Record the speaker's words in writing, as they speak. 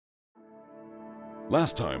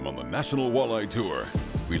Last time on the National Walleye Tour,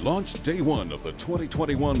 we launched day one of the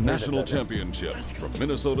 2021 National Championship from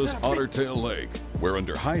Minnesota's Ottertail Lake, where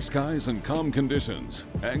under high skies and calm conditions,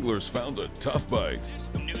 anglers found a tough bite.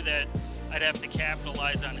 I knew that I'd have to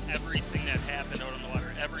capitalize on everything that happened out on the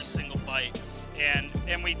water, every single bite, and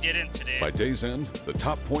we didn't today. By day's end, the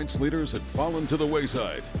top points leaders had fallen to the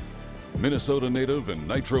wayside. Minnesota native and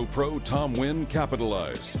Nitro Pro Tom Wynn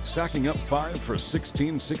capitalized, sacking up 5 for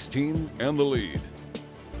 16-16 and the lead.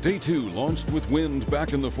 Day 2 launched with wind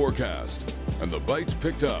back in the forecast, and the bites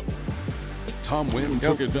picked up. Tom Wynn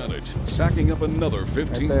took advantage, sacking up another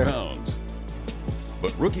 15 pounds.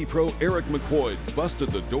 But rookie pro Eric McCoy busted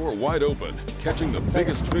the door wide open, catching the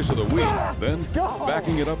biggest fish of the week, then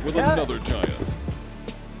backing it up with another giant.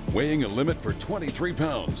 Weighing a limit for 23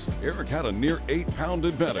 pounds, Eric had a near 8-pound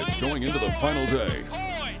advantage going into the final day.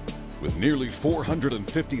 With nearly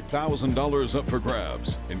 $450,000 up for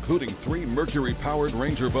grabs, including 3 Mercury-powered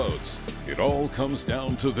Ranger boats, it all comes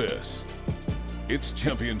down to this. It's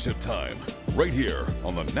championship time, right here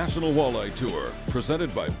on the National Walleye Tour,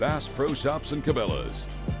 presented by Bass Pro Shops and Cabela's.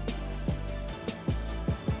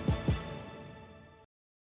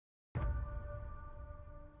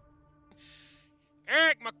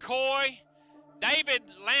 Eric McCoy, David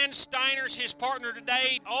Landsteiner's his partner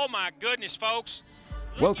today. Oh my goodness, folks.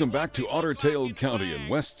 Welcome back to Ottertail County in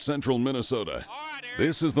west central Minnesota.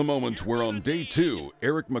 This is the moment where on day 2,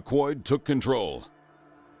 Eric McCoy took control.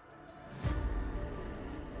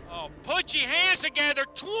 Oh, put your hands together,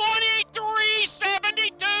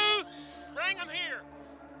 23.72. Bring them here.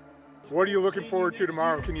 What are you looking forward to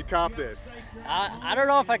tomorrow? Can you top this? I don't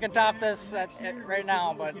know if I can top this right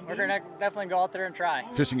now, but we're going to definitely go out there and try.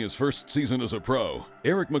 Fishing his first season as a pro,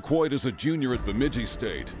 Eric McCoy is a junior at Bemidji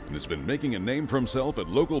State and has been making a name for himself at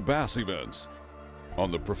local bass events.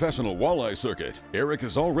 On the professional walleye circuit, Eric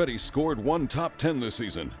has already scored 1 top 10 this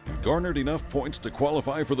season and garnered enough points to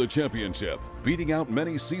qualify for the championship, beating out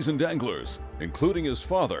many seasoned anglers, including his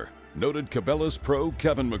father, noted Cabela's pro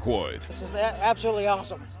Kevin McCoy. This is absolutely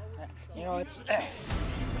awesome. You know, it's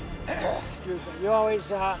excuse me. You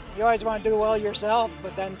always want to do well yourself,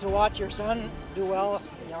 but then to watch your son do well,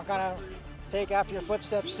 you know, kind of take after your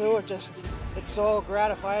footsteps too. It's so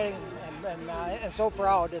gratifying and so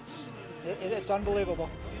proud. It's unbelievable.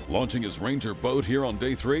 Launching his Ranger boat here on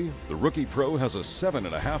day 3, the rookie pro has a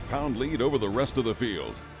 7.5-pound lead over the rest of the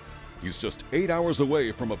field. He's just 8 hours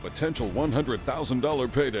away from a potential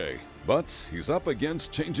 $100,000 payday, but he's up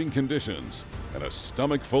against changing conditions and a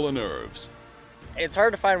stomach full of nerves. It's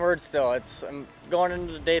hard to find words still. I'm going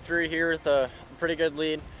into day 3 here with a pretty good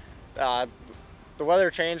lead. The weather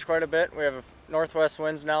changed quite a bit. We have northwest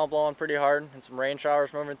winds now blowing pretty hard and some rain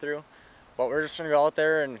showers moving through. But we're just going to go out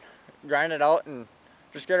there and grind it out and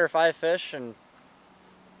just get our 5 fish and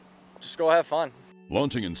just go have fun.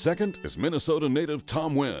 Launching in second is Minnesota native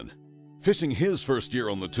Tom Wynn. Fishing his first year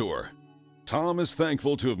on the tour, Tom is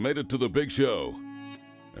thankful to have made it to the big show.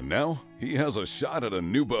 And now he has a shot at a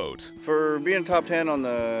new boat. For being top 10 on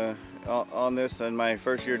this and my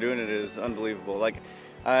first year doing it is unbelievable. Like,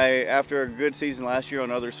 after a good season last year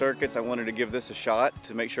on other circuits, I wanted to give this a shot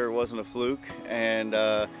to make sure it wasn't a fluke. And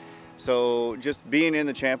so just being in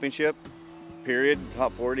the championship, period,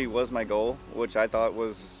 top 40 was my goal, which I thought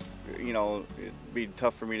was, you know, it'd be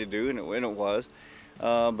tough for me to do, and it was.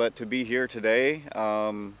 But to be here today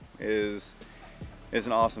is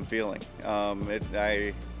an awesome feeling.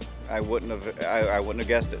 I wouldn't have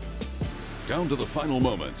guessed it. Down to the final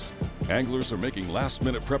moments. Anglers are making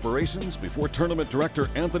last-minute preparations before tournament director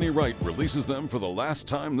Anthony Wright releases them for the last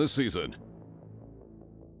time this season.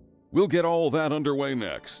 We'll get all that underway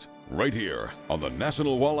next, right here on the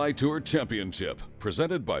National Walleye Tour Championship,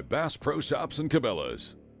 presented by Bass Pro Shops and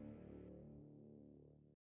Cabela's.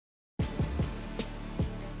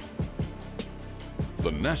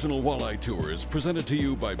 The National Walleye Tour is presented to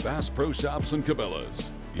you by Bass Pro Shops and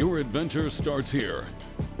Cabela's. Your adventure starts here.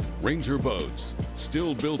 Ranger Boats,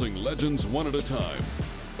 still building legends one at a time.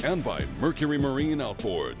 And by Mercury Marine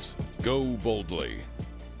Outboards. Go boldly.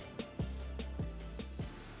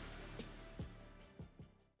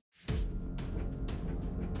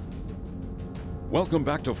 Welcome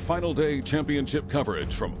back to Final Day Championship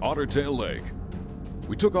coverage from Ottertail Lake.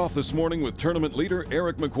 We took off this morning with tournament leader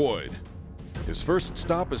Eric McCoy. His first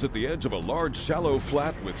stop is at the edge of a large shallow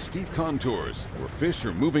flat with steep contours where fish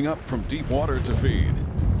are moving up from deep water to feed.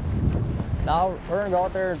 Now we're going to go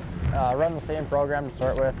out there, run the same program to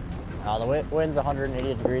start with. The wind's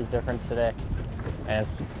 180 degrees difference today, and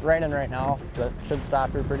it's raining right now, but should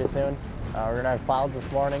stop here pretty soon. We're going to have clouds this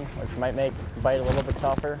morning, which might make the bite a little bit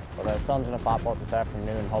tougher, but the sun's going to pop out this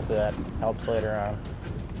afternoon, and hopefully that helps later on.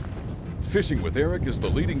 Fishing with Eric is the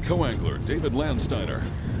leading co-angler, David Landsteiner.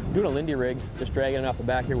 Doing a Lindy rig, just dragging it off the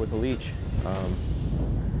back here with a leech.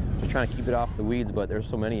 Just trying to keep it off the weeds, but there's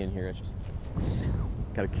so many in here, it's just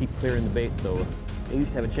got to keep clearing the bait so at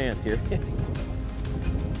least have a chance here.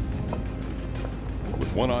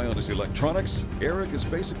 With one eye on his electronics, Eric is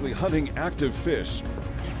basically hunting active fish.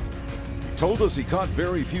 He told us he caught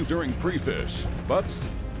very few during pre-fish, but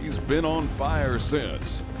he's been on fire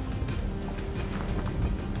since.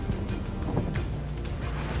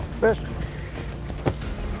 Fish.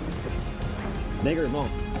 Big or small?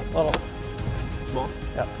 Little. Small?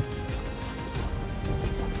 Yep.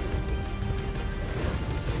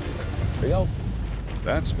 There you go.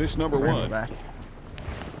 That's fish number one. Back.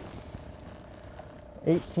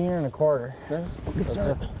 18 1/4.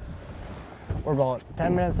 We're about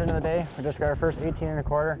 10 minutes into the day. We just got our first 18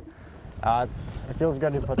 1/4. It feels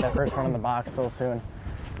good to put that first one in the box so soon.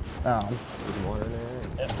 There's some water in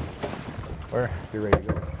there. Yep. You're ready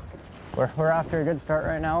to go. We're off to a good start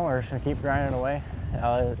right now. We're just gonna keep grinding away.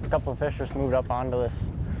 A couple of fish just moved up onto this.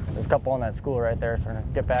 There's a couple in that school right there, so we're gonna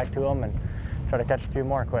get back to them and try to catch a few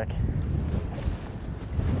more quick.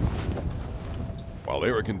 While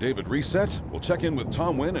Eric and David reset, we'll check in with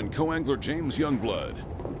Tom Wynn and co-angler James Youngblood.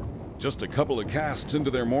 Just a couple of casts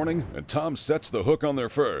into their morning, and Tom sets the hook on their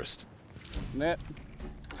first. Net.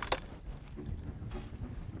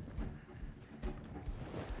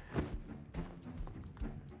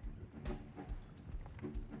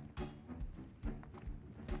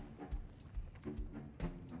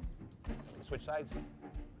 Switch sides.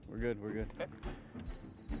 We're good, we're good. Okay.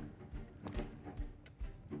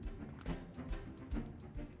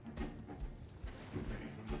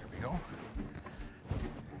 There we go.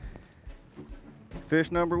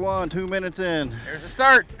 Fish number one, 2 minutes in. There's a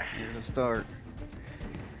start. Here's a start.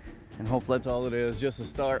 And hope that's all it is, just a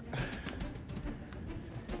start.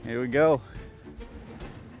 Here we go.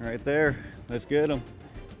 Right there. Let's get them.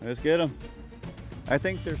 Let's get them. I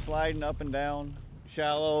think they're sliding up and down,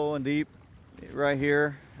 shallow and deep right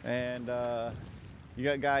here. And you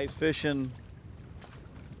got guys fishing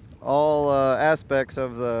all aspects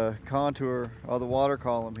of the contour of the water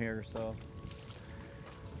column here, so.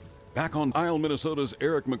 Back on Isle, Minnesota's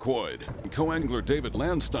Eric McCoy and co-angler David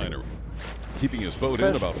Landsteiner. Keeping his boat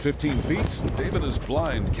in about 15 feet, David is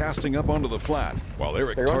blind casting up onto the flat, while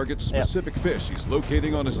Eric targets specific fish he's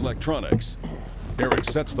locating on his electronics. Eric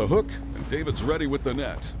sets the hook, and David's ready with the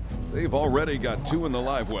net. They've already got two in the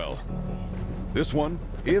live well. This one,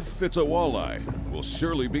 if it's a walleye, will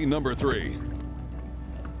surely be number 3.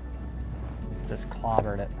 Just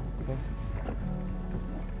clobbered it. Okay.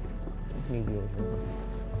 Easy over here.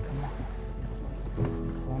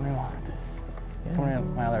 That's the one we want. Come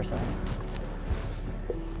on my other side.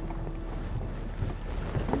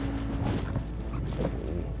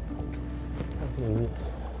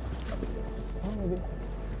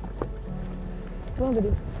 Come on,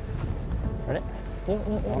 baby. Ready?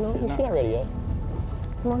 No, she's not ready yet.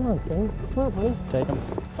 Come on, thing. Come on, buddy. Take him.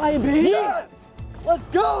 Baby! Yes! Let's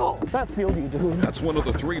go! That sealed you, dude. That's one of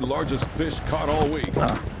the 3 largest fish caught all week.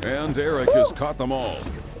 And Eric has caught them all.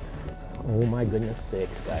 Oh my goodness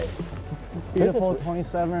sakes, guys. Beautiful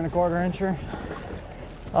 27 1/4 incher.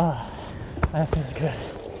 Oh, that feels good.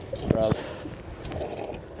 Brother,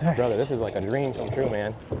 this is like a dream come true,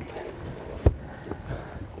 man.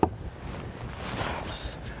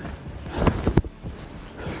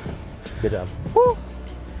 Good job. Woo.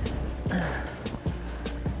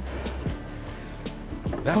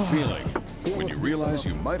 That feeling, when you realize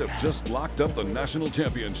you might have just locked up the national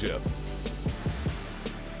championship.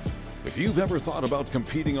 If you've ever thought about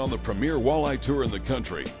competing on the premier walleye tour in the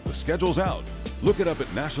country, the schedule's out. Look it up at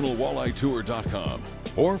nationalwalletetour.com.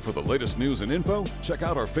 Or for the latest news and info, check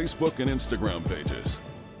out our Facebook and Instagram pages.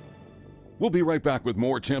 We'll be right back with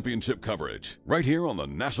more championship coverage, right here on the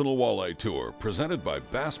National Walleye Tour, presented by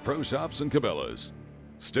Bass Pro Shops and Cabela's.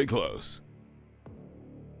 Stay close.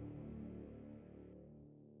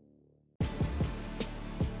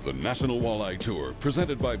 The National Walleye Tour,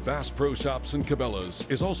 presented by Bass Pro Shops and Cabela's,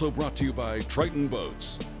 is also brought to you by Triton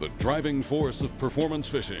Boats, the driving force of performance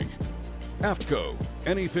fishing. AFTCO,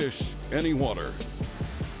 any fish, any water.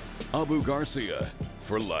 Abu Garcia,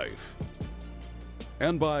 for life.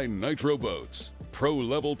 And by Nitro Boats,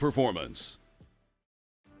 pro-level performance.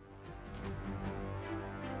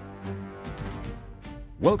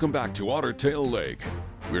 Welcome back to Ottertail Lake.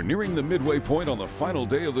 We're nearing the midway point on the final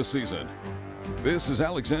day of the season. This is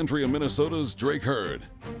Alexandria, Minnesota's Drake Hurd.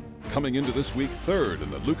 Coming into this week 3rd in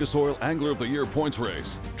the Lucas Oil Angler of the Year points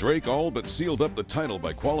race, Drake all but sealed up the title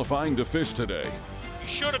by qualifying to fish today. You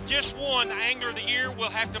should have just won the Angler of the Year. We'll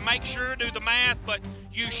have to make sure, do the math, but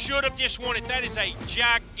you should have just won it. That is a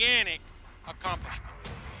gigantic accomplishment.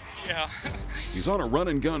 Yeah. He's on a run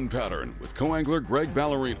and gun pattern with co-angler Greg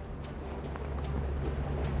Ballerina.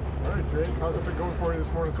 All right, Jake, how's it been going for you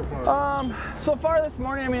this morning so far? So far this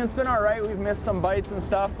morning, I mean, it's been all right. We've missed some bites and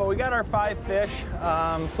stuff, but we got our 5 fish.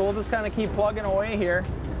 So we'll just kind of keep plugging away here.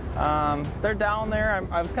 They're down there.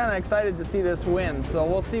 I was kind of excited to see this wind, so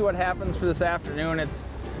we'll see what happens for this afternoon. It's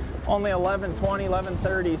only 11:20,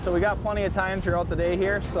 11:30, so we got plenty of time throughout the day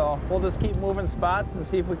here, so we'll just keep moving spots and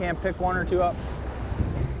see if we can't pick 1 or 2 up.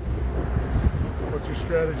 What's your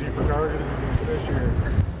strategy for targeting these fish here?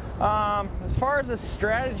 As far as the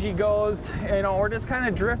strategy goes, you know, we're just kind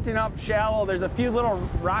of drifting up shallow. There's a few little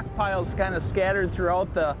rock piles kind of scattered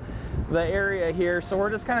throughout the area here, so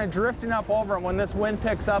we're just kind of drifting up over them. When this wind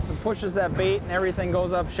picks up and pushes that bait and everything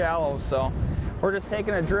goes up shallow, so we're just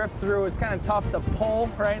taking a drift through. It's kind of tough to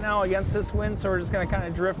pull right now against this wind, so we're just going to kind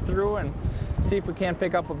of drift through and see if we can't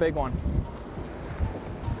pick up a big one.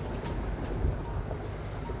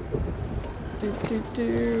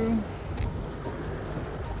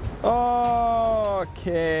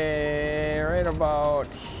 Okay, right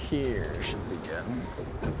about here should be good.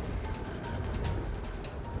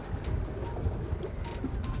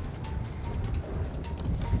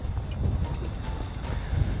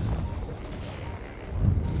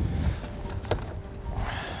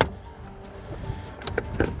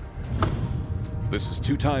 This is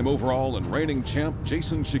 2-time overall and reigning champ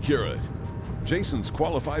Jason Shakira. Jason's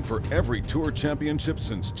qualified for every Tour Championship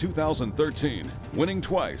since 2013, winning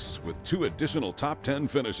twice with 2 additional top 10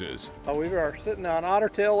 finishes. We are sitting on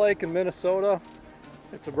Ottertail Lake in Minnesota.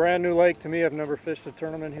 It's a brand new lake to me. I've never fished a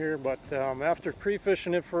tournament here, but after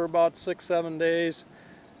pre-fishing it for about 6-7 days,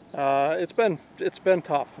 it's been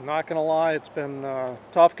tough. I'm not gonna lie, it's been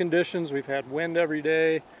tough conditions. We've had wind every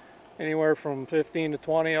day, anywhere from 15 to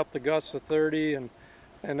 20 up to gusts of 30,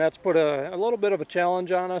 and that's put a little bit of a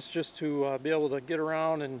challenge on us just to be able to get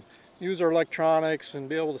around and use our electronics and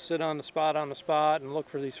be able to sit on the spot and look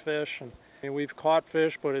for these fish. And we've caught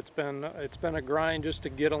fish, but it's been a grind just to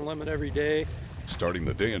get a limit every day. Starting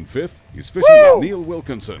the day in 5th, he's fishing with Neil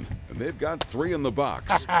Wilkinson, and they've got 3 in the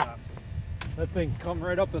box. That thing come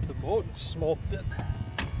right up at the boat and smoked it.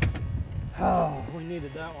 Oh, we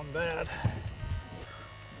needed that one bad.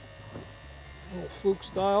 A little fluke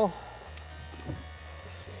style.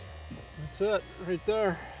 That's it, right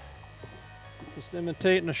there. Just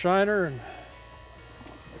imitating a shiner and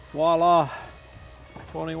voila,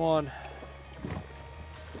 21.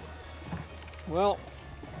 Well,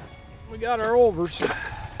 we got our overs.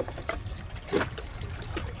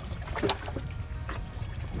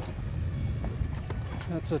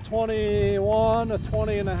 That's a 21, a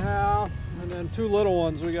 20 and a half, and then 2 little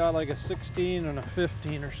ones. We got like a 16 and a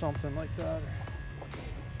 15 or something like that.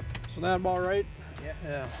 So that about right?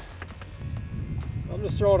 Yeah. I'm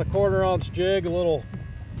just throwing a 1/4 ounce jig, a little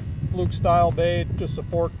fluke style bait, just a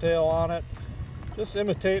fork tail on it. Just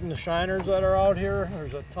imitating the shiners that are out here.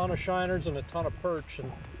 There's a ton of shiners and a ton of perch, and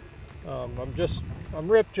I'm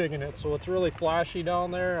rip jigging it, so it's really flashy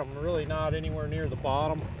down there. I'm really not anywhere near the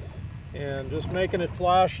bottom, and just making it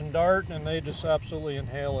flash and dart, and they just absolutely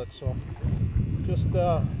inhale it. So just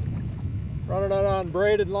running it on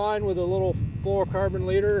braided line with a little fluorocarbon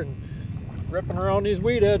leader and ripping around these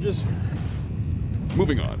weed edges.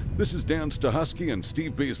 Moving on, this is Dan Stahusky and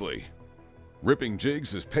Steve Beasley. Ripping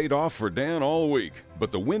jigs has paid off for Dan all week,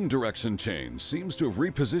 but the wind direction change seems to have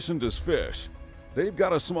repositioned his fish. They've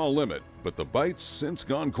got a small limit, but the bites since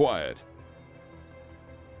gone quiet.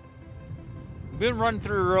 Been running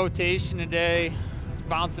through a rotation today, just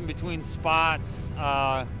bouncing between spots.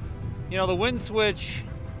 You know, the wind switch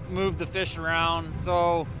moved the fish around,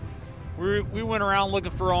 so we went around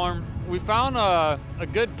looking for them. We found a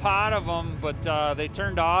good pot of them, but they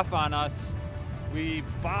turned off on us. We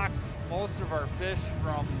boxed most of our fish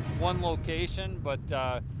from one location, but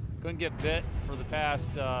couldn't get bit for the past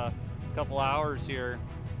couple hours here.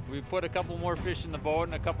 We put a couple more fish in the boat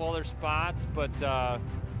and a couple other spots, but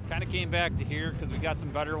kind of came back to here because we got some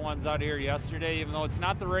better ones out here yesterday. Even though it's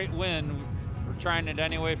not the right wind, we're trying it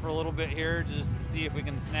anyway for a little bit here just to see if we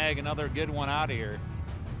can snag another good one out of here.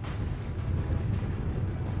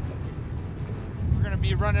 We're gonna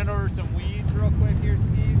be running over some weeds real quick here,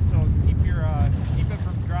 Steve, so keep it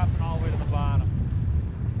from dropping all the way to the bottom.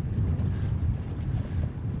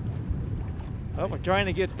 Well, we're trying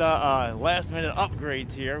to get the last minute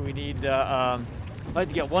upgrades here. We need, I'd like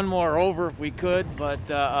to get one more over if we could, but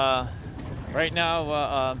right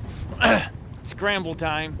now, scramble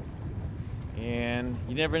time. And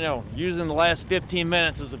you never know. Using the last 15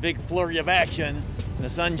 minutes was a big flurry of action. And the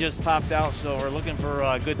sun just popped out, so we're looking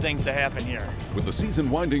for good things to happen here. With the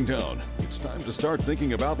season winding down, it's time to start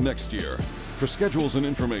thinking about next year. For schedules and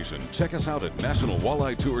information, check us out at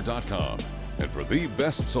nationalwaleyetour.com. And for the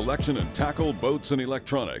best selection in tackle, boats, and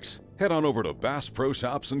electronics, head on over to Bass Pro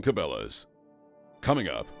Shops and Cabela's. Coming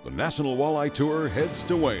up, the National Walleye Tour heads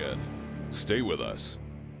to weigh-in. Stay with us.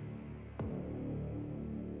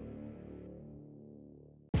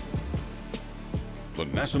 The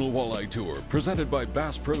National Walleye Tour, presented by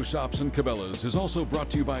Bass Pro Shops and Cabela's, is also brought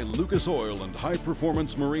to you by Lucas Oil and High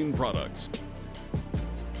Performance Marine Products.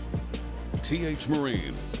 TH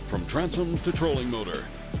Marine, from transom to trolling motor.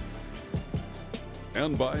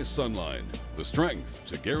 And by Sunline, the strength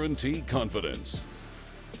to guarantee confidence.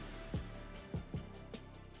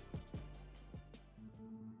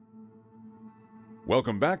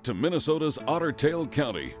 Welcome back to Minnesota's Ottertail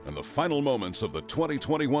County and the final moments of the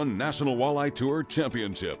 2021 National Walleye Tour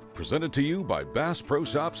Championship, presented to you by Bass Pro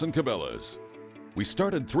Shops and Cabela's. We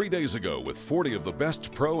started 3 days ago with 40 of the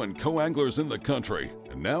best pro and co-anglers in the country,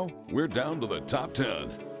 and now we're down to the top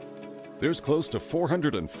 10. There's close to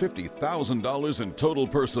 $450,000 in total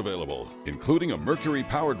purse available, including a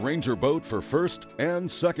Mercury-powered Ranger boat for first and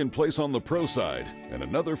second place on the pro side, and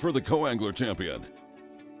another for the co-angler champion.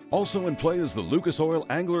 Also in play is the Lucas Oil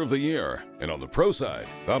Angler of the Year, and on the pro side,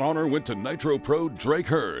 that honor went to Nitro Pro Drake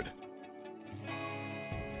Hurd.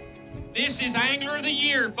 This is Angler of the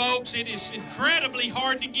Year, folks. It is incredibly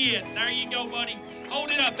hard to get. There you go, buddy. Hold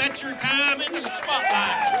it up. That's your time in the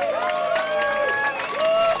spotlight.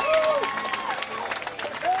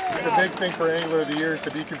 The big thing for Angler of the Year is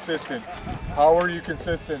to be consistent. How are you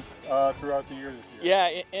consistent throughout the year this year?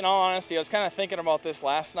 Yeah, in all honesty, I was kind of thinking about this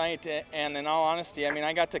last night, and in all honesty, I mean,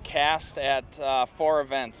 I got to cast at 4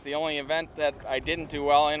 events. The only event that I didn't do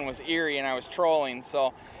well in was Erie, and I was trolling.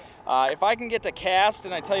 So if I can get to cast,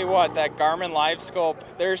 and I tell you what, that Garmin Live Scope,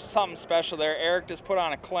 there's something special there. Eric just put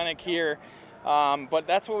on a clinic here, but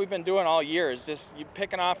that's what we've been doing all year, is just you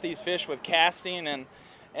picking off these fish with casting,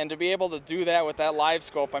 and to be able to do that with that live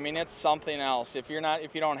scope, I mean, it's something else. If you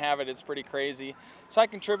don't have it, it's pretty crazy. So I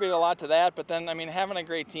contribute a lot to that, but then, I mean, having a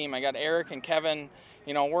great team. I got Eric and Kevin,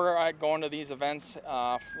 you know, we're going to these events,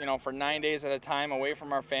 you know, for 9 days at a time away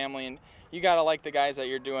from our family, and you got to like the guys that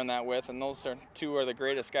you're doing that with, and those two are the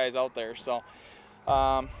greatest guys out there. So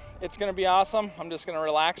it's going to be awesome. I'm just going to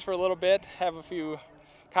relax for a little bit, have a few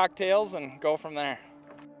cocktails, and go from there.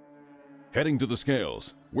 Heading to the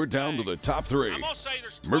scales, we're down to the top 3.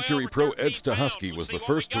 Mercury Pro Ed Stahusky was the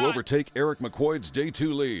first to overtake Eric McCoyd's Day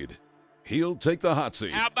 2 lead. He'll take the hot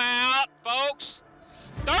seat. How about, folks,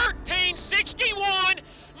 1361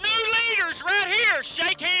 new leaders right here.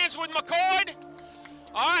 Shake hands with McCoyd.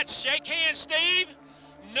 All right, shake hands, Steve.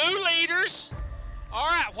 New leaders. All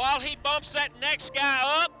right, while he bumps that next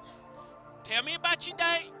guy up, tell me about your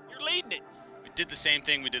day. You're leading it. We did the same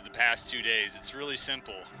thing we did the past 2 days. It's really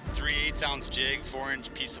simple. 3 8-ounce jig,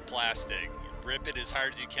 4-inch piece of plastic. Rip it as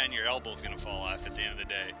hard as you can, your elbow's gonna fall off at the end of the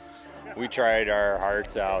day. We tried our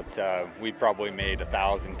hearts out. We probably made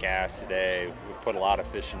 1,000 casts today. We put a lot of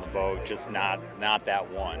fish in the boat, just not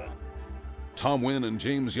that one. Tom Wynn and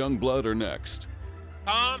James Youngblood are next.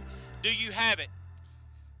 Tom, do you have it?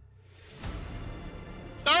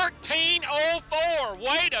 1304,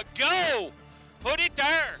 way to go. Put it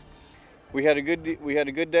there. We had a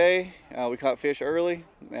good day. We caught fish early.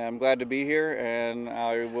 And I'm glad to be here, and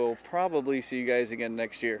I will probably see you guys again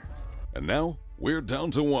next year. And now we're down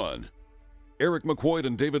to 1. Eric McCoyd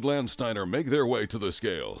and David Landsteiner make their way to the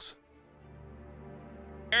scales.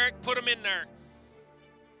 Eric, put them in there.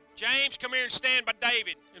 James, come here and stand by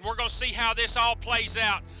David, and we're going to see how this all plays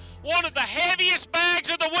out. One of the heaviest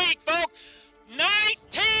bags of the week, folks,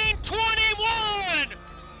 1921.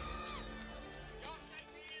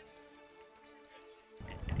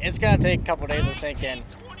 It's gonna take a couple days to sink in.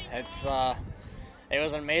 It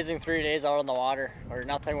was an amazing 3 days out on the water where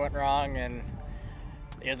nothing went wrong, and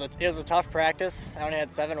it was a tough practice. I only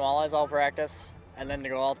had 7 walleyes all practice, and then to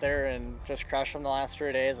go out there and just crush them the last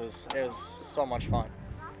 3 days it was so much fun.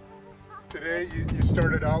 Today you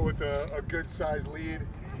started out with a good sized lead.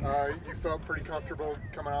 You felt pretty comfortable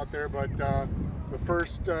coming out there, but the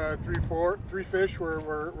first 3 fish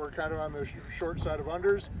were kind of on the short side of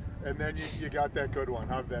unders, and then you got that good one.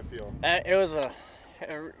 How did that feel? It was a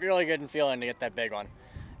really good feeling to get that big one.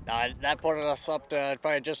 That put us up to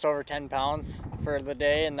probably just over 10 pounds for the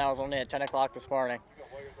day, and that was only at 10 o'clock this morning.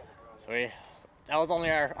 So that was only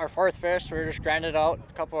our 4th fish. We were just grinding it out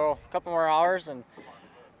a couple more hours, and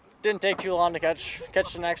didn't take too long to catch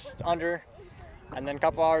the next under. And then a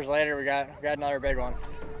couple hours later, we got another big one.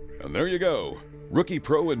 And there you go. Rookie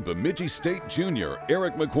pro in Bemidji State Junior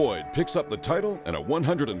Eric McCoy picks up the title and a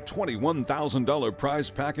 $121,000 prize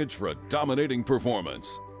package for a dominating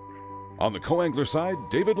performance. On the co-angler side,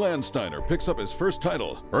 David Landsteiner picks up his first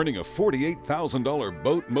title, earning a $48,000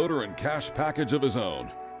 boat, motor, and cash package of his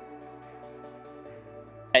own.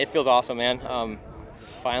 It feels awesome, man.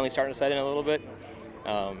 It's finally starting to set in a little bit.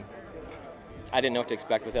 I didn't know what to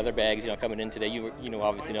expect with the other bags, coming in today. You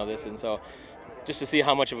obviously know this, and so just to see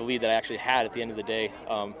how much of a lead that I actually had at the end of the day.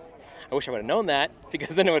 I wish I would have known that,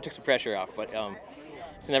 because then it would have took some pressure off. But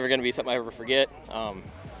it's never going to be something I ever forget.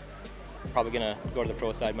 Probably going to go to the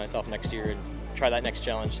pro side myself next year and try that next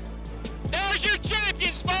challenge. There's your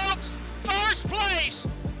champions, folks. First place.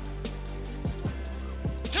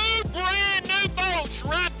 2 brand new boats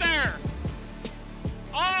right there.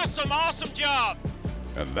 Awesome, awesome job.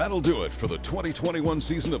 And that'll do it for the 2021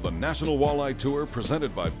 season of the National Walleye Tour,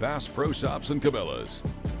 presented by Bass Pro Shops and Cabela's.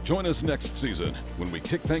 Join us next season when we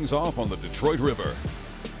kick things off on the Detroit River.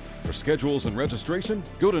 For schedules and registration,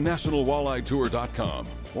 go to nationalwalleyetour.com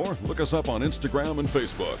or look us up on Instagram and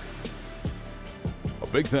Facebook. A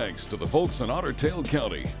big thanks to the folks in Ottertail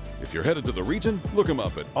County. If you're headed to the region, look them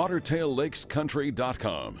up at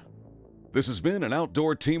ottertaillakescountry.com. This has been an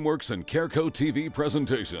Outdoor Teamworks and Careco TV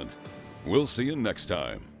presentation. We'll see you next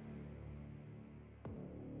time.